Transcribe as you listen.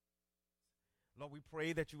Lord, we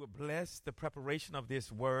pray that you would bless the preparation of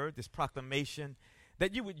this word, this proclamation,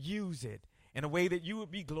 that you would use it in a way that you would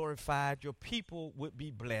be glorified, your people would be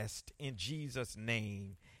blessed. In Jesus'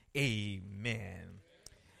 name, amen.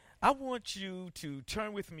 I want you to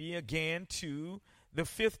turn with me again to the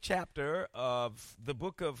 5th chapter of the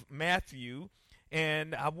book of Matthew,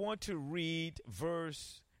 and I want to read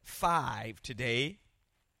verse 5 today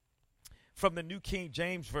from the New King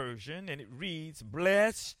James Version, and it reads,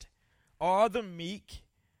 "Blessed are the meek,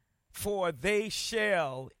 for they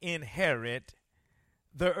shall inherit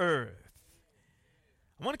the earth."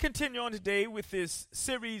 I want to continue on today with this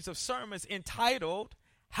series of sermons entitled,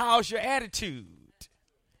 "How's Your Attitude?"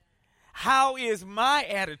 How is my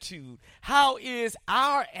attitude? How is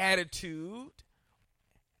our attitude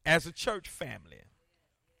as a church family?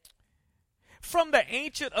 From the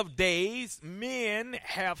ancient of days, men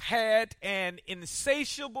have had an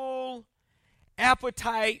insatiable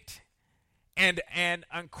appetite and an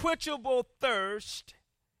unquenchable thirst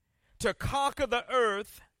to conquer the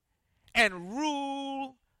earth and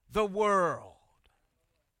rule the world.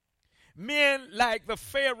 Men like the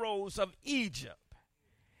pharaohs of Egypt,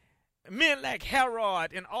 men like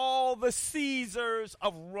Herod and all the Caesars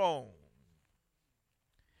of Rome,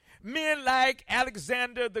 men like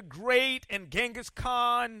Alexander the Great and Genghis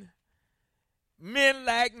Khan, men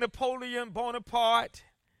like Napoleon Bonaparte,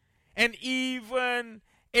 and even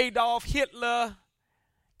Adolf Hitler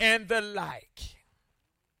and the like.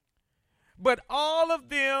 But all of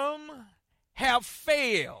them have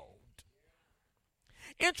failed.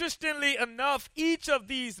 Interestingly enough, each of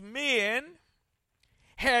these men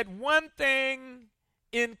had one thing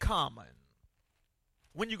in common.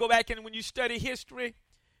 When you go back and when you study history,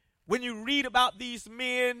 when you read about these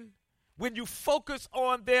men, when you focus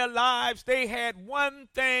on their lives, they had one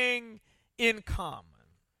thing in common.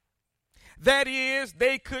 That is,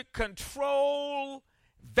 they could control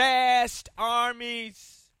vast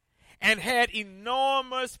armies and had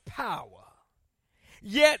enormous power.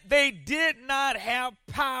 Yet they did not have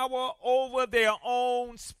power over their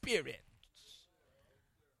own spirit.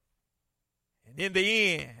 And in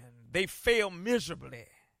the end, they failed miserably,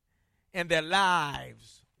 and their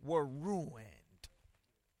lives were ruined.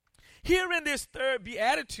 Here in this third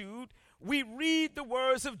beatitude, we read the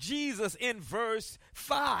words of Jesus in verse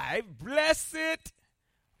 5. "Blessed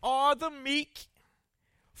are the meek,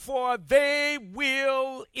 for they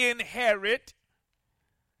will inherit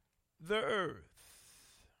the earth."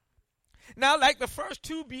 Now, like the first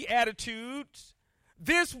two beatitudes,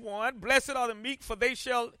 this one, "Blessed are the meek, for they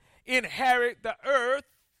shall inherit the earth,"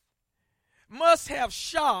 must have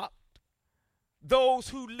shocked those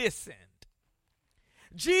who listened.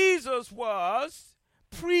 Jesus was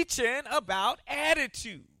preaching about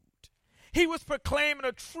attitude. He was proclaiming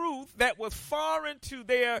a truth that was foreign to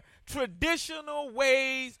their traditional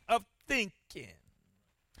ways of thinking.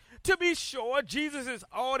 To be sure, Jesus'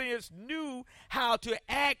 audience knew how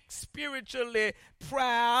to act spiritually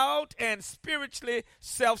proud and spiritually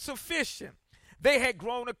self-sufficient. They had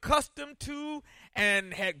grown accustomed to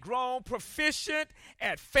and had grown proficient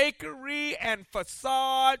at fakery and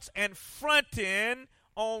facades and fronting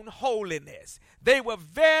on holiness. They were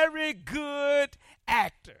very good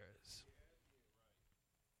actors.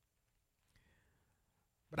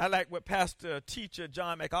 But I like what Pastor Teacher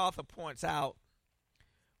John MacArthur points out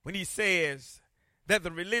when he says that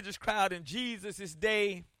the religious crowd in Jesus'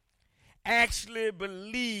 day actually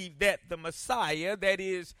believed that the Messiah, that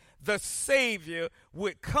is, the Savior,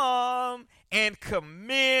 would come and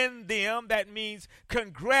commend them. That means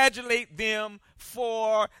congratulate them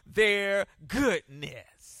for their goodness.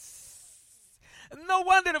 No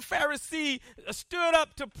wonder the Pharisee stood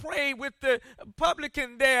up to pray with the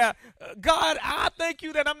publican there. "God, I thank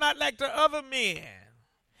you that I'm not like the other men.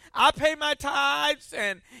 I pay my tithes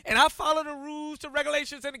and I follow the rules, the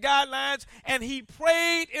regulations, and the guidelines." And he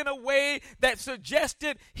prayed in a way that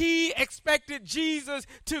suggested he expected Jesus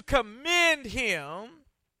to commend him,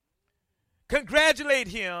 congratulate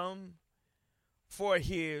him for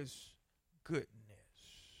his goodness.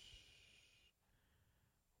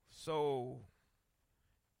 So,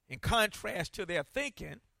 in contrast to their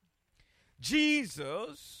thinking,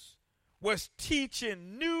 Jesus was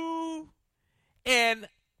teaching new and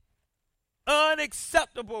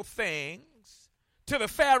unacceptable things to the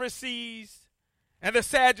Pharisees and the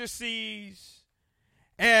Sadducees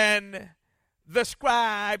and the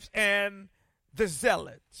scribes and the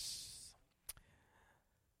zealots.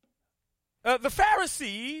 The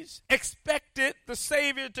Pharisees expected the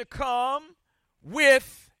Savior to come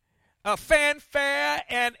with a fanfare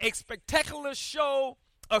and a spectacular show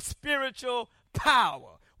of spiritual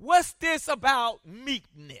power. what's this about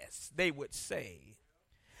meekness, they would say.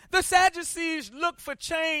 The Sadducees looked for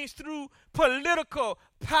change through political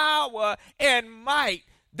power and might.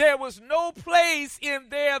 There was no place in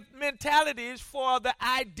their mentalities for the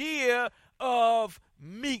idea of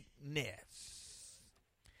meekness.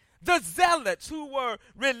 The Zealots, who were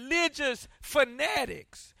religious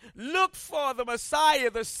fanatics, looked for the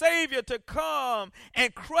Messiah, the Savior, to come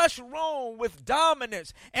and crush Rome with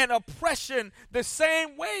dominance and oppression the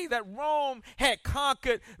same way that Rome had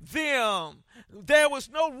conquered them. There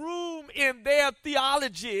was no room in their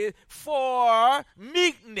theology for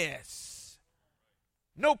meekness.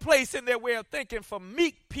 No place in their way of thinking for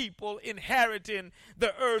meek people inheriting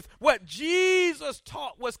the earth. What Jesus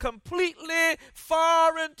taught was completely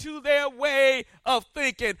foreign to their way of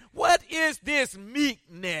thinking. What is this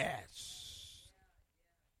meekness?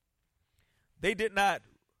 They did not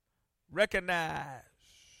recognize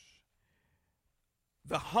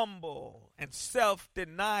the humble and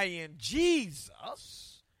self-denying Jesus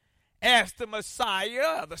as the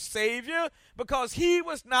Messiah, the Savior, because he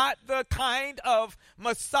was not the kind of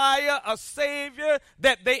Messiah or Savior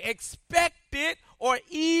that they expected or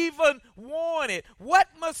even wanted. What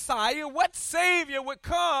Messiah, what Savior would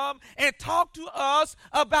come and talk to us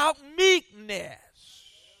about meekness?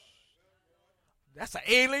 That's an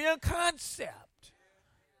alien concept.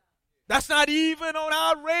 That's not even on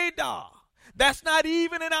our radar. That's not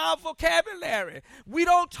even in our vocabulary. We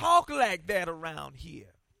don't talk like that around here.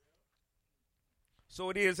 So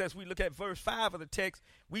it is, as we look at verse 5 of the text,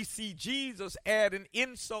 we see Jesus adding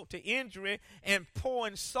insult to injury and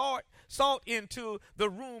pouring salt into the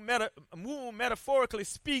wound, metaphorically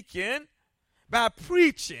speaking, by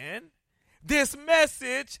preaching this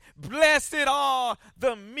message, blessed are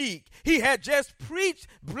the meek. He had just preached,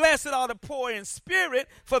 blessed are the poor in spirit,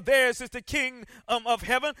 for theirs is the kingdom of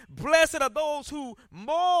heaven. Blessed are those who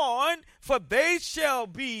mourn, for they shall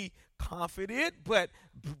be comforted. But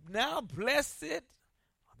now blessed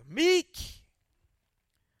meek,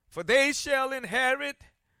 for they shall inherit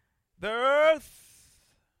the earth.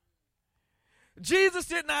 Jesus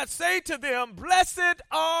did not say to them, blessed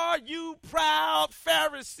are you proud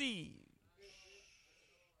Pharisees.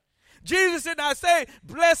 Jesus did not say,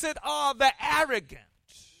 blessed are the arrogant.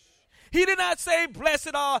 He did not say,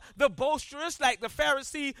 blessed are the boisterous, like the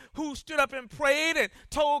Pharisee who stood up and prayed and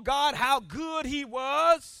told God how good he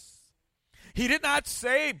was. He did not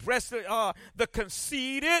say, blessed are the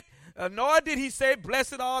conceited, nor did he say,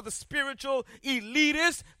 blessed are the spiritual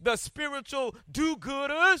elitists, the spiritual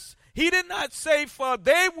do-gooders. He did not say, for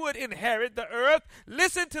they would inherit the earth.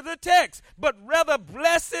 Listen to the text. But rather,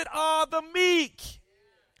 blessed are the meek.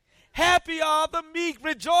 Happy are the meek.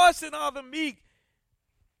 Rejoicing are the meek.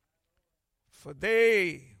 For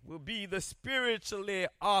they will be the spiritually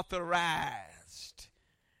authorized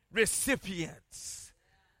recipients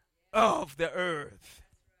of the earth.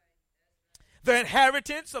 The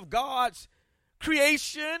inheritance of God's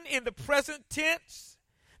creation in the present tense,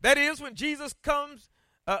 that is when Jesus comes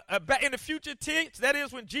back in the future tense, that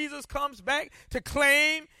is when Jesus comes back to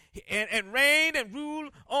claim and reign and rule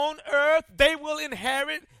on earth, they will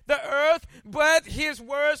inherit the earth. But his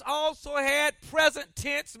words also had present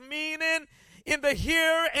tense meaning in the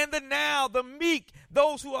here and the now. The meek,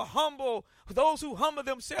 those who are humble, those who humble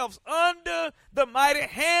themselves under the mighty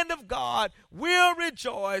hand of God, will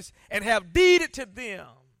rejoice and have deeded to them,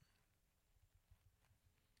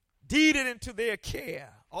 deeded into their care,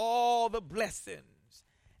 all the blessings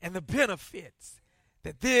and the benefits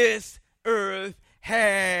that this earth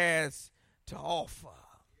has to offer.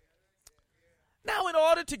 Now, in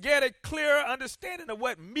order to get a clearer understanding of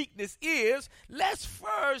what meekness is, let's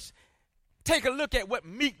first take a look at what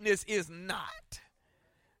meekness is not.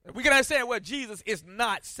 We can understand what Jesus is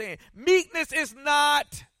not saying. Meekness is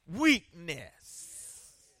not weakness.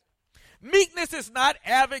 Meekness is not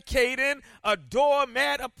advocating a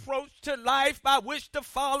doormat approach to life by which the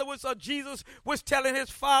followers of Jesus was telling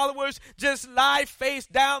his followers, just lie face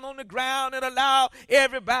down on the ground and allow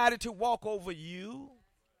everybody to walk over you.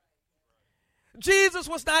 Jesus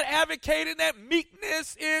was not advocating that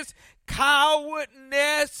meekness is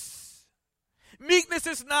cowardness. Meekness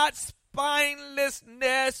is not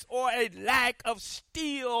spinelessness or a lack of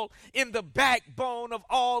steel in the backbone of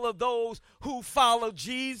all of those who follow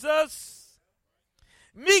Jesus.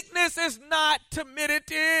 Meekness is not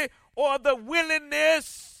timidity or the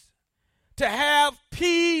willingness to have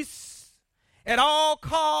peace at all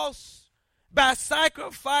costs by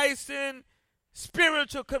sacrificing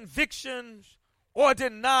spiritual convictions or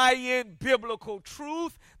denying biblical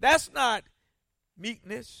truth. That's not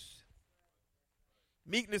meekness.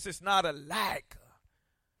 Meekness is not a lack,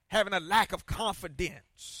 having a lack of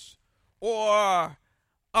confidence or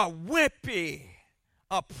a wimpy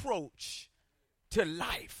approach to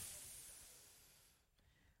life.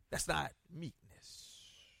 That's not meekness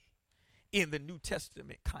in the New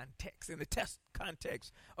Testament context, in the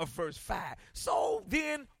context of verse 5. So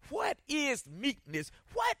then, what is meekness?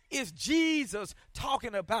 What is Jesus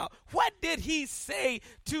talking about? What did he say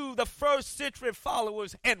to the first century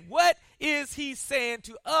followers? And what is he saying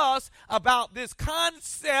to us about this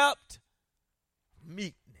concept,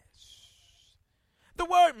 meekness? The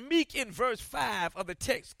word meek in verse 5 of the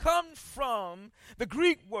text comes from the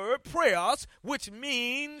Greek word praeos, which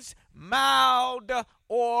means mild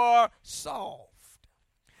or soft.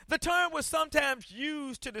 The term was sometimes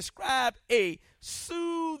used to describe a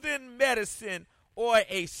soothing medicine or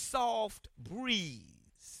a soft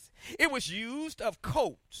breeze. It was used of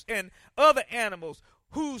goats and other animals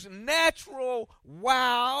whose natural,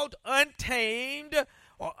 wild, untamed,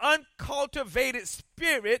 or uncultivated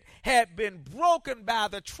spirit had been broken by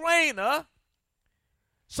the trainer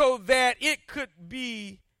so that it could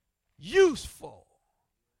be useful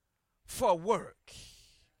for work.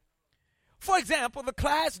 For example, the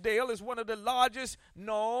Clydesdale is one of the largest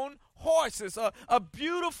known horses, a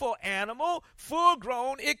beautiful animal, full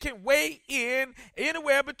grown. It can weigh in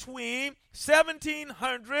anywhere between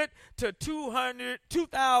 1,700 to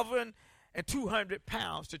 2,200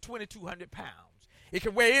 pounds to 2,200 pounds. It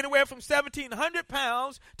can weigh anywhere from 1,700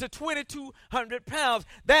 pounds to 2,200 pounds.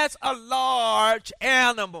 That's a large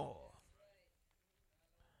animal.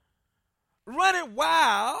 Running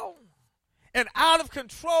wild and out of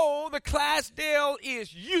control, the Clydesdale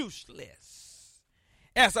is useless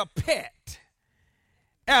as a pet,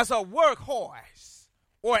 as a workhorse,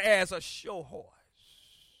 or as a show horse.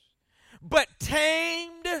 But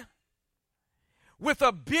tamed with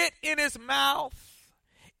a bit in its mouth,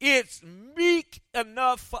 it's meek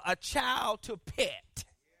enough for a child to pet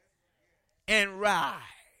and ride.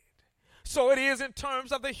 So it is in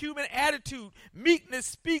terms of the human attitude. Meekness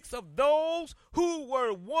speaks of those who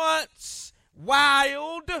were once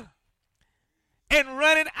wild and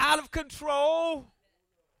running out of control,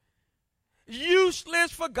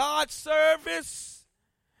 useless for God's service,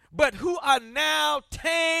 but who are now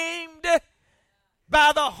tamed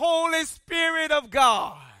by the Holy Spirit of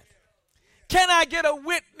God. Can I get a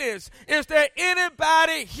witness? Is there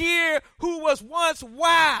anybody here who was once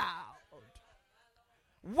wild?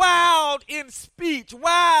 Wild in speech,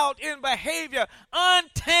 wild in behavior,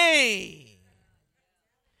 untamed,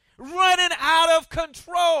 running out of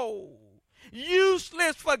control,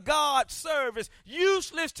 useless for God's service,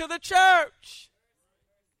 useless to the church,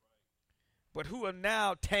 but who are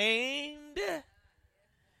now tamed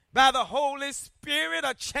by the Holy Spirit.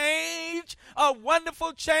 A change, a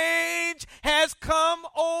wonderful change has come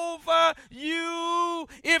over you.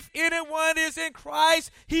 If anyone is in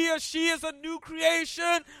Christ, he or she is a new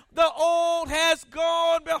creation. The old has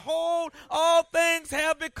gone. Behold, all things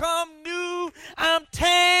have become new. I'm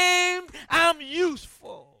tamed. I'm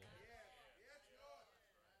useful.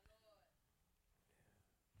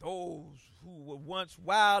 Those who were once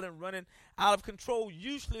wild and running out of control,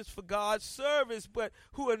 useless for God's service, but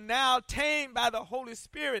who are now tamed by the Holy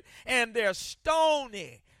Spirit, and their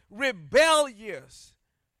stony, rebellious,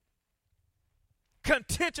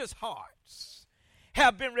 contentious hearts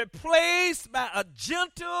have been replaced by a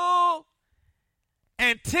gentle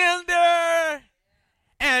and tender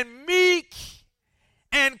and meek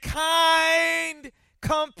and kind,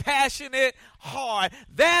 compassionate heart.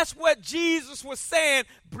 That's what Jesus was saying.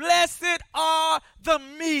 Blessed are the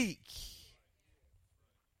meek.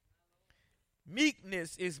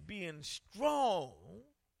 Meekness is being strong,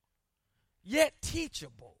 yet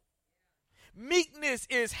teachable. Meekness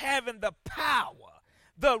is having the power,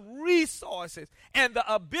 the resources, and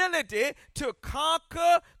the ability to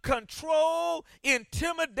conquer, control,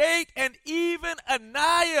 intimidate, and even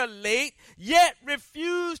annihilate, yet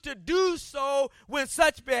refuse to do so when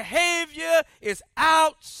such behavior is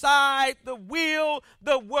outside the will,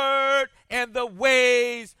 the word, and the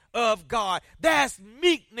ways of God. That's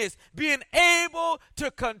meekness, being able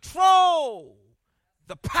to control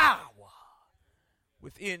the power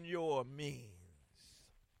within your means.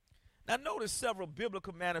 Now notice several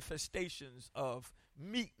biblical manifestations of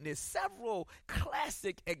meekness, several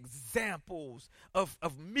classic examples of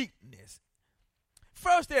meekness.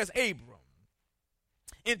 First, there's Abram.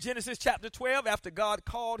 In Genesis chapter 12, after God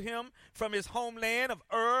called him from his homeland of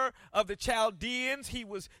Ur of the Chaldeans, he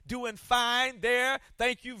was doing fine there.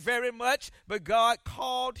 Thank you very much. But God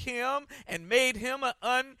called him and made him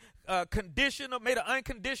an made an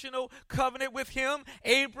unconditional covenant with him.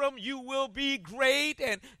 Abram, you will be great,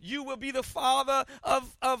 and you will be the father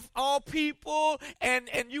of all people, and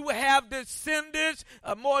you will have descendants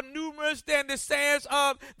more numerous than the sands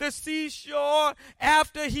of the seashore.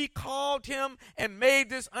 After he called him and made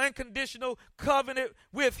this unconditional covenant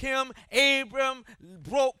with him, Abram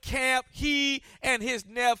broke camp, he and his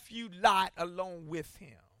nephew Lot along with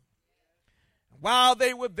him. While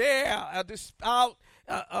they were there,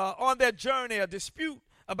 on their journey, a dispute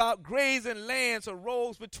about grazing lands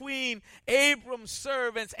arose between Abram's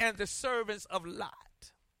servants and the servants of Lot.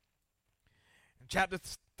 In chapter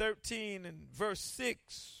 13 and verse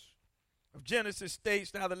 6 of Genesis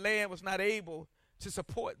states, now the land was not able to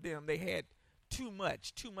support them. They had too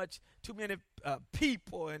many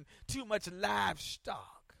people and too much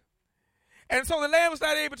livestock. And so the land was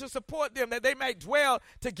not able to support them, that they might dwell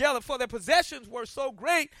together, for their possessions were so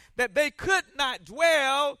great that they could not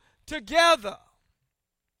dwell together.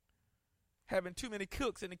 Having too many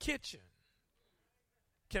cooks in the kitchen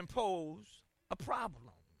can pose a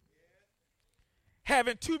problem.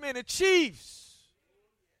 Having too many chiefs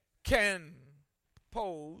can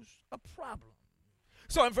pose a problem.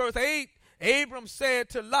 So in verse 8, Abram said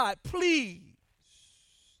to Lot, please,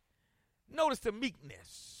 notice the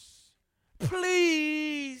meekness.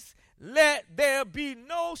 Please let there be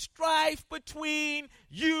no strife between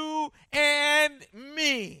you and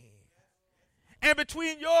me, and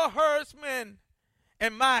between your herdsmen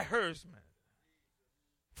and my herdsmen.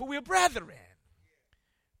 For we're brethren,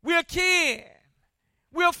 we're kin,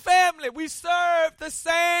 we're family, we serve the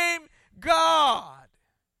same God.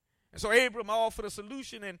 And so Abram offered a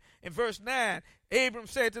solution in verse 9. Abram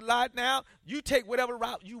said to Lot, now you take whatever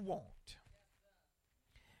route you want.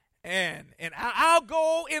 And I'll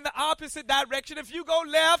go in the opposite direction. If you go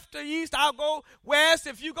left or east, I'll go west.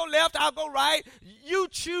 If you go left, I'll go right. You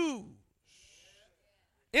choose.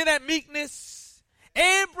 In that meekness,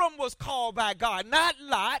 Abram was called by God, not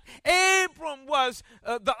Lot. Abram was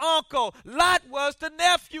the uncle. Lot was the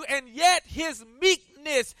nephew. And yet his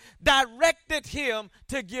meekness directed him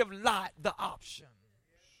to give Lot the option.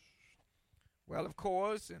 Well, of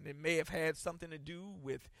course, and it may have had something to do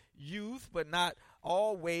with youth, but not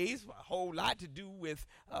always. A whole lot to do with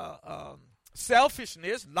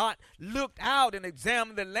selfishness. Lot looked out and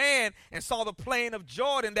examined the land and saw the plain of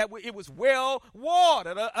Jordan, that it was well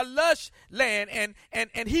watered, a lush land,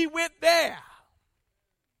 and he went there.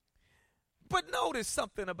 But notice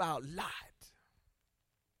something about Lot.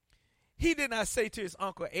 He did not say to his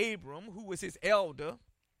uncle Abram, who was his elder,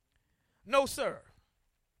 no, sir,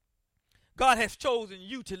 God has chosen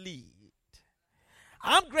you to lead.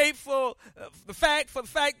 I'm grateful for the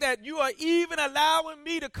fact that you are even allowing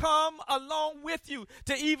me to come along with you,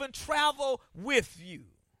 to even travel with you.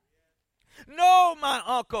 No, my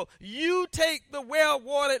uncle, you take the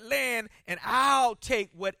well-watered land, and I'll take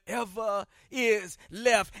whatever is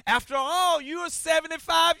left. After all, you're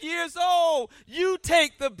 75 years old. You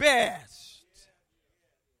take the best.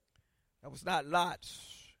 That was not Lot's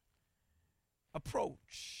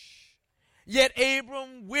approach. Yet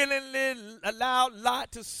Abram willingly allowed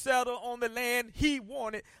Lot to settle on the land he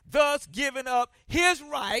wanted, thus giving up his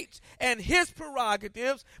rights and his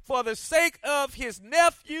prerogatives for the sake of his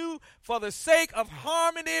nephew, for the sake of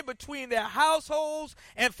harmony between their households,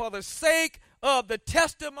 and for the sake of the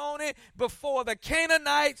testimony before the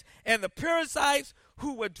Canaanites and the Perizzites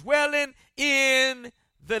who were dwelling in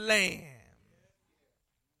the land.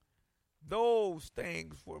 Those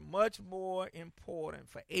things were much more important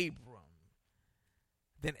for Abram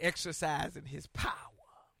than exercising his power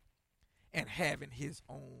and having his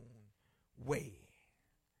own way.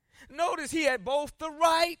 Notice he had both the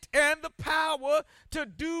right and the power to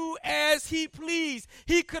do as he pleased.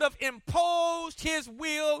 He could have imposed his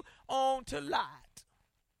will onto Lot.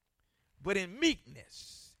 But in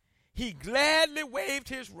meekness, he gladly waived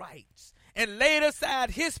his rights and laid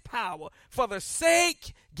aside his power for the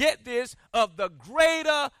sake, get this, of the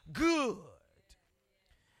greater good.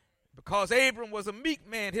 Because Abram was a meek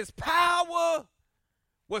man, his power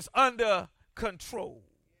was under control.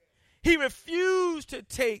 He refused to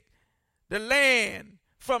take the land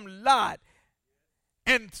from Lot,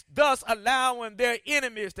 and thus allowing their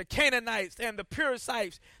enemies, the Canaanites and the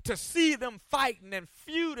Perizzites, to see them fighting and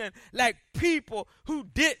feuding like people who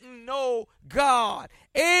didn't know God.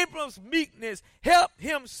 Abram's meekness helped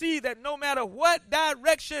him see that no matter what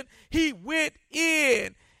direction he went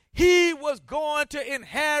in, he was going to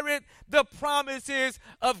inherit the promises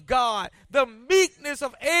of God. The meekness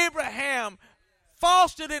of Abraham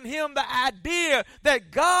fostered in him the idea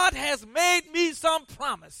that God has made me some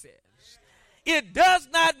promises. It does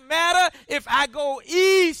not matter if I go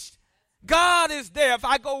east God is there. If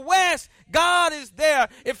I go west, God is there.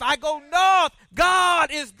 If I go north,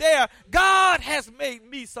 God is there. God has made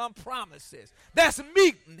me some promises. That's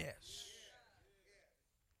meekness.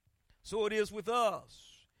 So it is with us.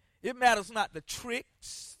 It matters not the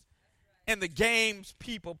tricks and the games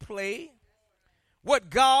people play.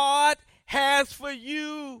 What God has for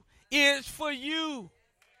you is for you.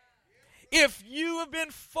 If you have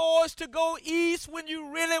been forced to go east when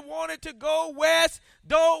you really wanted to go west,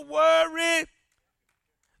 don't worry.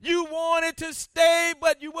 You wanted to stay,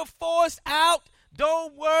 but you were forced out.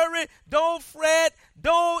 Don't worry. Don't fret.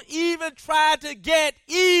 Don't even try to get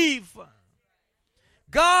even.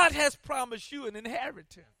 God has promised you an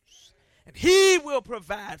inheritance. And he will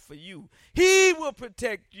provide for you. He will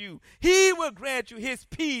protect you. He will grant you his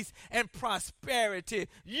peace and prosperity.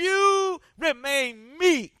 You remain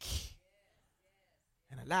meek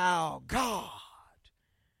and allow God.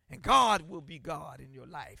 And God will be God in your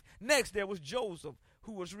life. Next, there was Joseph,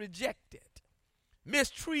 who was rejected,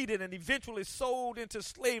 mistreated, and eventually sold into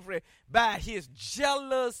slavery by his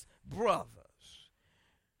jealous brothers.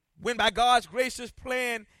 When by God's gracious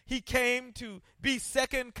plan, he came to be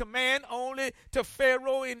second command only to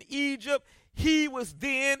Pharaoh in Egypt, he was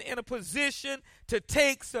then in a position to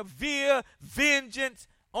take severe vengeance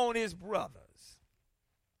on his brothers.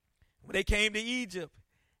 When they came to Egypt,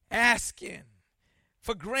 asking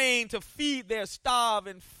for grain to feed their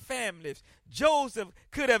starving families, Joseph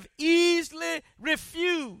could have easily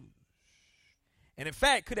refused. And in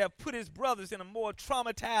fact, could have put his brothers in a more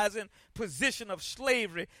traumatizing position of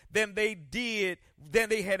slavery than they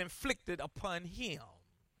had inflicted upon him.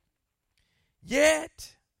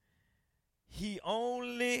 Yet, he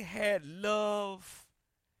only had love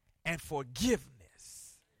and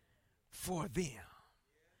forgiveness for them.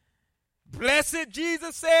 Blessed,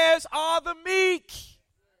 Jesus says, are the meek.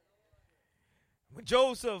 When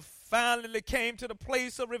Joseph finally came to the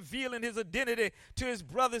place of revealing his identity to his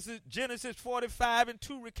brothers, Genesis 45 and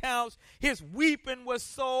 2 recounts, his weeping was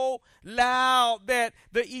so loud that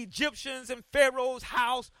the Egyptians and Pharaoh's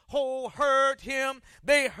household heard him.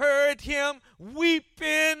 They heard him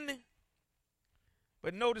weeping.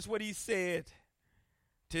 But notice what he said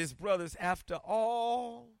to his brothers after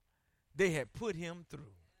all they had put him through.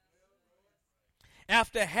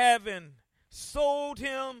 After having sold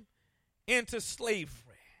him into slavery,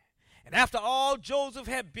 and after all Joseph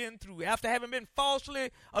had been through, after having been falsely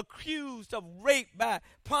accused of rape by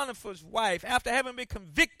Potiphar's wife, after having been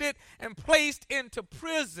convicted and placed into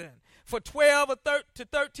prison for 12 to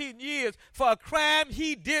 13 years for a crime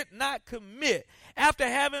he did not commit, after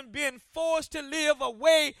having been forced to live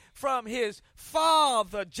away from his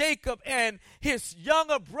father Jacob and his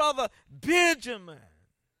younger brother Benjamin,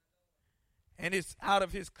 and it's out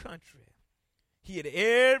of his country, he had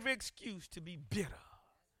every excuse to be bitter,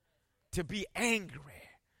 to be angry,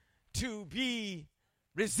 to be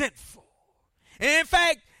resentful. And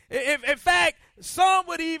in fact, some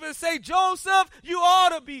would even say, Joseph, you ought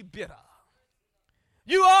to be bitter.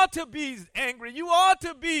 You ought to be angry. You ought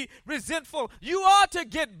to be resentful. You ought to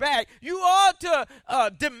get back. You ought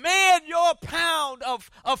to demand your pound of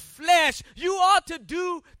flesh. You ought to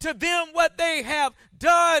do to them what they have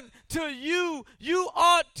done to you. You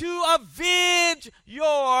ought to avenge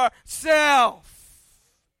yourself.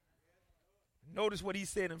 Notice what he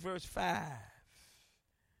said in verse 5.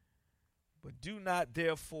 But do not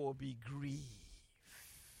therefore be grieved.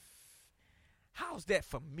 How's that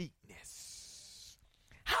for meekness?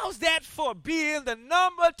 How's that for being the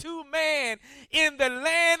number 2 man in the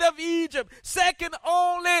land of Egypt, second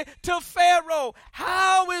only to Pharaoh?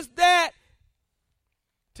 How is that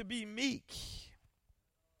to be meek?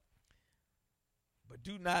 But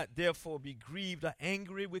do not therefore be grieved or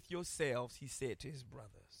angry with yourselves, he said to his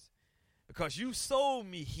brothers, because you sold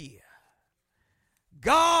me here.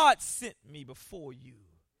 God sent me before you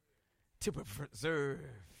to preserve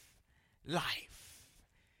life.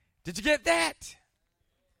 Did you get that?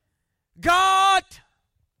 God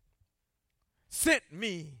sent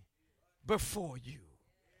me before you.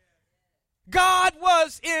 God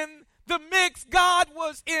was in the mix. God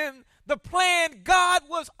was in the plan. God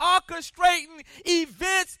was orchestrating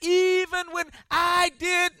events even when I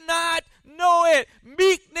did not know it.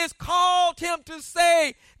 Meekness called him to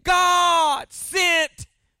say, God sent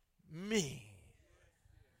me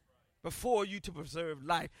before you to preserve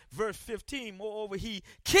life. Verse 15, moreover, he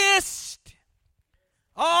kissed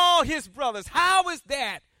all his brothers. How is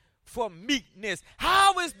that for meekness?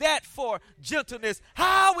 How is that for gentleness?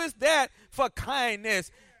 How is that for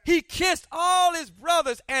kindness? He kissed all his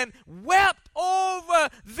brothers and wept over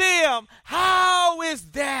them. How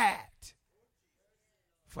is that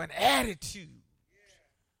for an attitude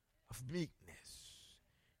of meekness.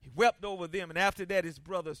 He wept over them, and after that his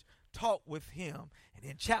brothers talked with him. And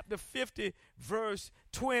in chapter 50, verse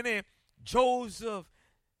 20, Joseph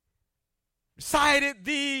cited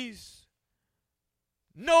these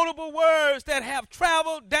notable words that have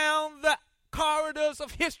traveled down the corridors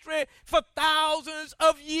of history for thousands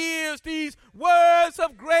of years. These words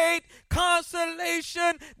of great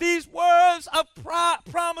consolation, these words of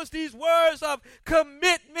promise, these words of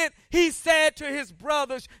commitment. He said to his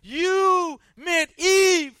brothers, you meant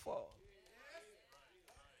evil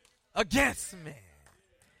against me,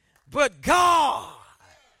 but God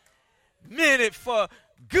meant it for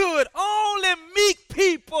good. Only meek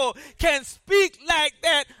people can speak like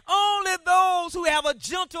that. Only those who have a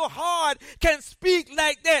gentle heart can speak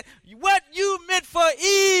like that. What you meant for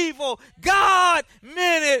evil, God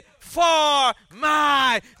meant it for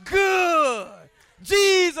my good.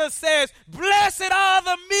 Jesus says, blessed are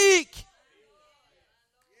the meek.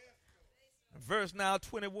 Verse now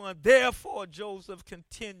 21, therefore Joseph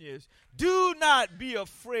continues, do not be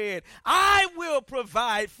afraid. I will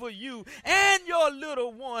provide for you and your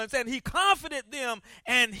little ones. And he comforted them,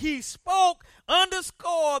 and he spoke,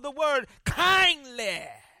 underscore the word kindly.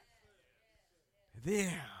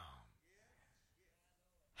 Them.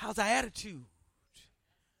 How's our attitude?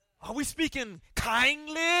 Are we speaking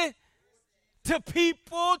kindly to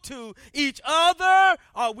people, to each other?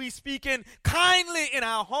 Are we speaking kindly in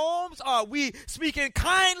our homes? Are we speaking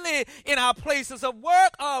kindly in our places of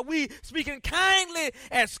work? Are we speaking kindly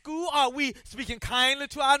at school? Are we speaking kindly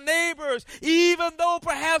to our neighbors? Even though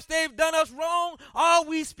perhaps they've done us wrong, are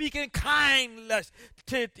we speaking kindly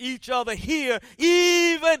to each other here,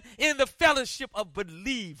 even in the fellowship of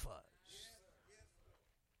believers?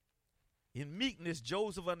 In meekness,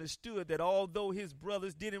 Joseph understood that although his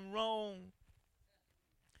brothers did him wrong,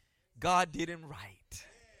 God did him right.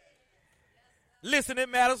 Listen, it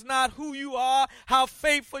matters not who you are, how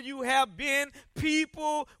faithful you have been.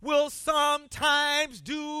 People will sometimes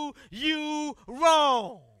do you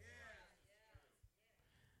wrong.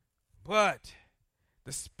 But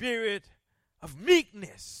the spirit of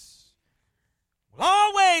meekness will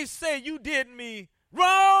always say, you did me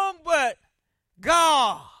wrong, but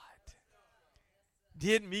God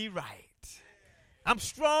did me right. I'm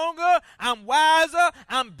stronger, I'm wiser,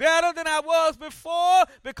 I'm better than I was before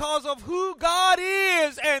because of who God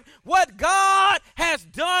is and what God has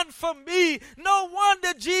done for me. No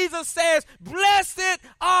wonder Jesus says, blessed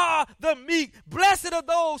are the meek. Blessed are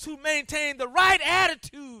those who maintain the right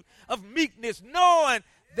attitude of meekness, knowing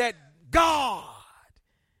that God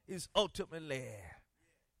is ultimately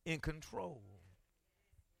in control.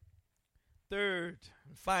 Third,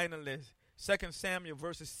 and finally, 2 Samuel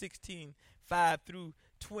verses 16, 5 through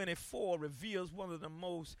 24 reveals one of the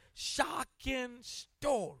most shocking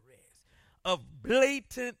stories of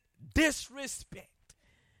blatant disrespect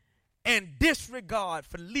and disregard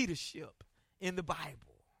for leadership in the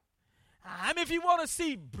Bible. I mean, if you want to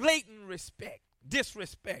see blatant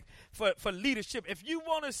disrespect for leadership, if you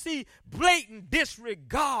want to see blatant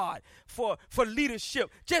disregard for leadership,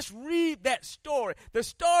 just read that story. The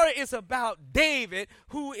story is about David,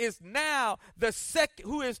 who is now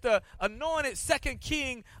who is the anointed second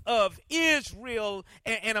king of Israel,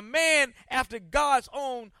 and a man after God's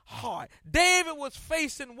own heart. David was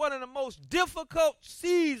facing one of the most difficult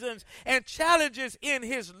seasons and challenges in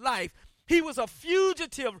his life. He was a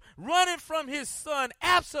fugitive running from his son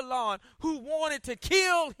Absalom, who wanted to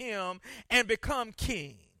kill him and become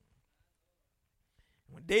king.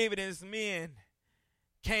 When David and his men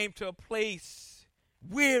came to a place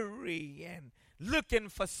weary and looking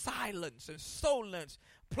for silence and solace,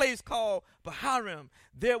 a place called Baharim,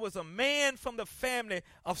 there was a man from the family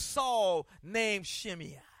of Saul named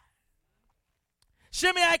Shimei.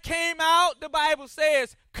 Shimei came out, the Bible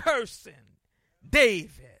says, cursing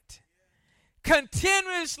David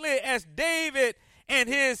continuously as David and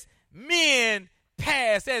his men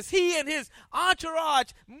passed, as he and his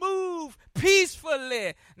entourage moved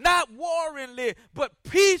peacefully, not warringly, but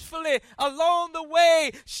peacefully along the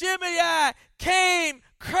way. Shimei came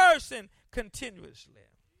cursing continuously.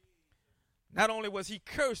 Not only was he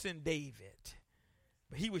cursing David,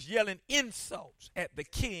 but he was yelling insults at the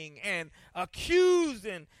king and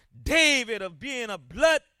accusing David of being a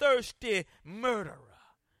bloodthirsty murderer.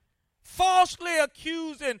 Falsely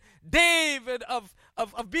accusing David of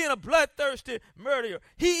being a bloodthirsty murderer.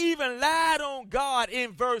 He even lied on God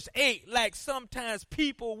in verse 8, like sometimes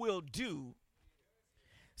people will do,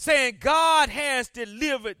 saying, God has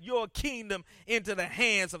delivered your kingdom into the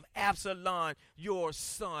hands of Absalom, your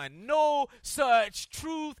son. No such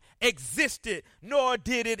truth existed, nor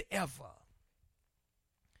did it ever.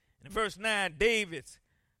 In verse 9, David's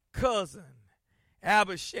cousin,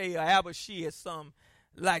 Abishai, or Abishai as some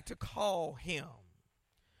like to call him,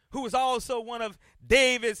 who was also one of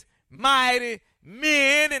David's mighty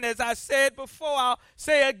men. And as I said before, I'll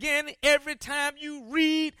say again, every time you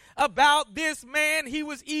read about this man, he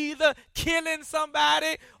was either killing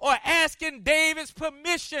somebody or asking David's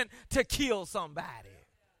permission to kill somebody.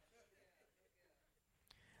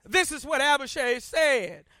 This is what Abishai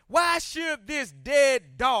said. Why should this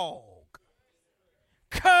dead dog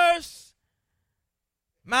curse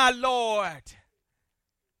my Lord,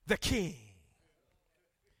 the king?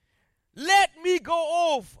 Let me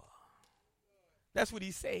go over. That's what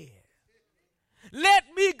he said. Let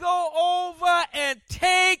me go over and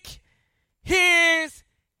take his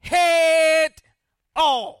head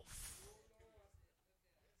off.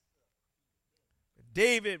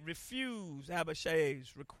 David refused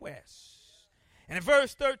Abishai's request. And in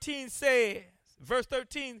verse 13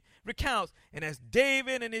 recounts, and as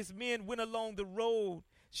David and his men went along the road,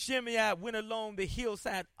 Shimei went along the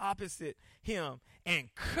hillside opposite him and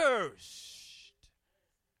cursed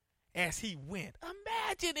as he went.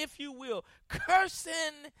 Imagine, if you will,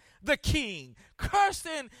 cursing the king,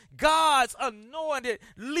 cursing God's anointed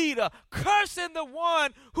leader, cursing the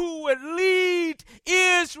one who would lead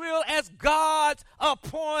Israel as God's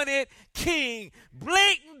appointed king.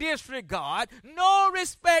 Blatant disregard, no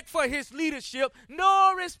respect for his leadership,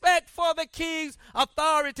 no respect for the king's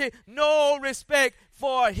authority, no respect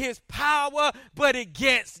for his power, but it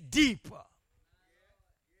gets deeper.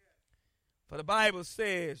 For the Bible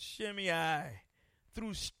says Shimei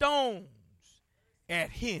threw stones at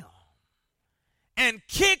him and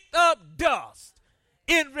kicked up dust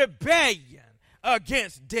in rebellion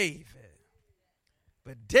against David.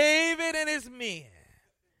 But David and his men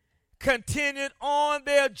continued on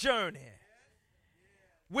their journey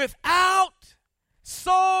without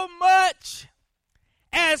so much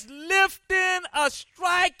as lifting a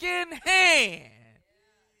striking hand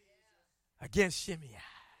against Shimei.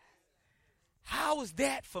 How is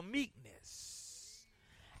that for meekness?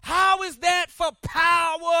 How is that for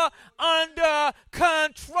power under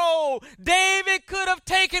control? David could have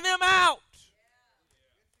taken him out.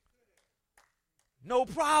 No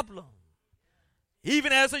problem.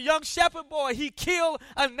 Even as a young shepherd boy, he killed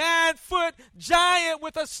a 9-foot giant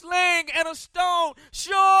with a sling and a stone.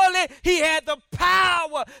 Surely he had the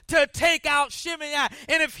power to take out Shimei.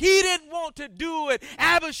 And if he didn't want to do it,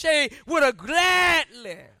 Abishai would have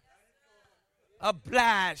gladly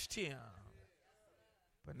obliged him.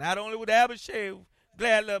 But not only would Abishai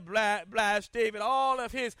gladly oblige David, all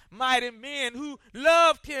of his mighty men who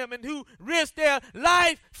loved him and who risked their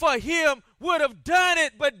life for him would have done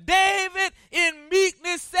it. But David in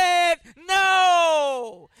meekness said,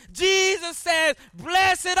 no. Jesus says,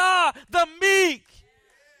 blessed are the meek,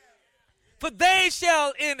 for they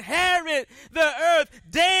shall inherit the earth.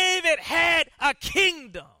 David had a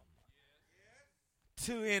kingdom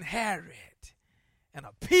to inherit and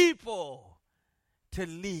a people to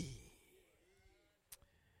lead.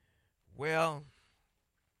 Well,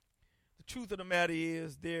 the truth of the matter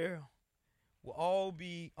is there will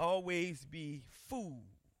always be fools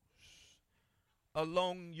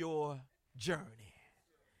along your journey.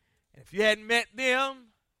 And if you hadn't met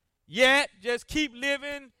them yet, just keep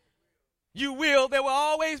living. You will. There will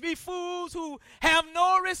always be fools who have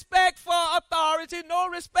no respect for authority, no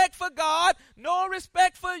respect for God, no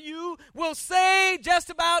respect for you, will say just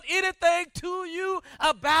about anything to you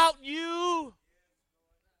about you.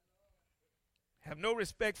 Have no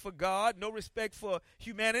respect for God, no respect for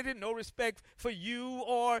humanity, no respect for you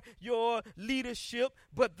or your leadership,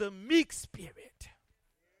 but the meek spirit.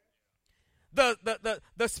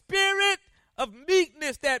 The spirit of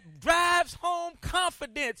meekness that drives home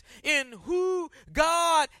confidence in who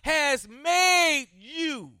God has made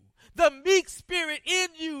you. The meek spirit in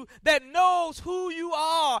you that knows who you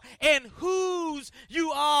are and whose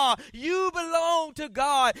you are. You belong to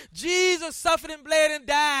God. Jesus suffered and bled and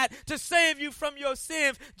died to save you from your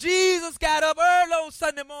sins. Jesus got up early on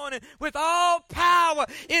Sunday morning with all power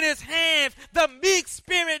in his hands. The meek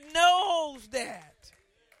spirit knows that.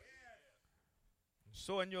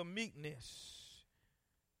 So in your meekness,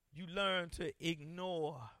 you learn to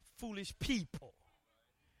ignore foolish people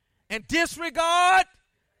and disregard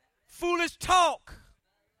foolish talk,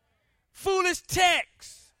 foolish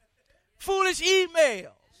texts, foolish emails,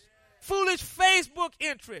 foolish Facebook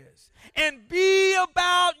interests, and be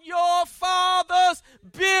about your Father's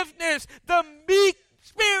business. The meek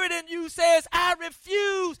spirit in you says, I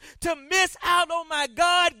refuse to miss out on my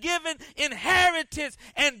God-given inheritance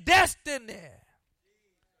and destiny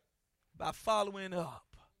by following up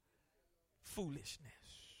foolishness.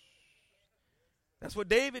 That's what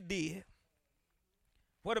David did.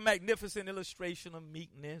 What a magnificent illustration of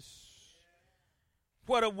meekness.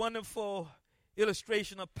 What a wonderful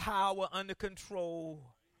illustration of power under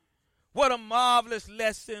control. What a marvelous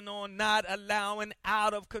lesson on not allowing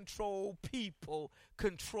out of control people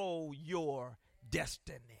control your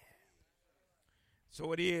destiny.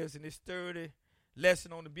 So it is in this 30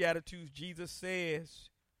 lesson on the Beatitudes, Jesus says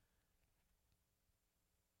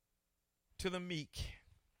to the meek,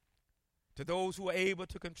 to those who are able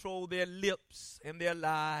to control their lips and their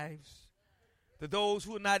lives, to those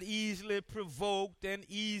who are not easily provoked and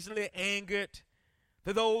easily angered,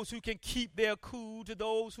 to those who can keep their cool, to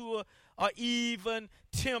those who are even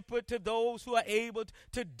tempered, to those who are able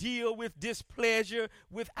to deal with displeasure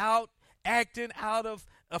without acting out of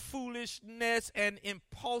a foolishness and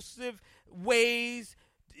impulsive ways.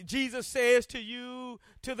 Jesus says to you,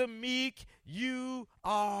 to the meek, you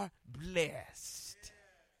are blessed,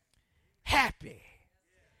 happy,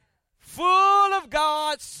 full of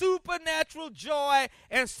God's supernatural joy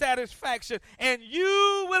and satisfaction, and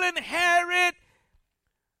you will inherit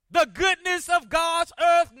the goodness of God's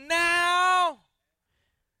earth now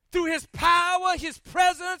through his power, his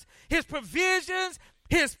presence, his provisions,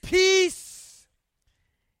 his peace,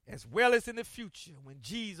 as well as in the future when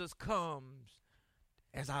Jesus comes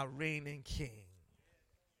as our reigning king.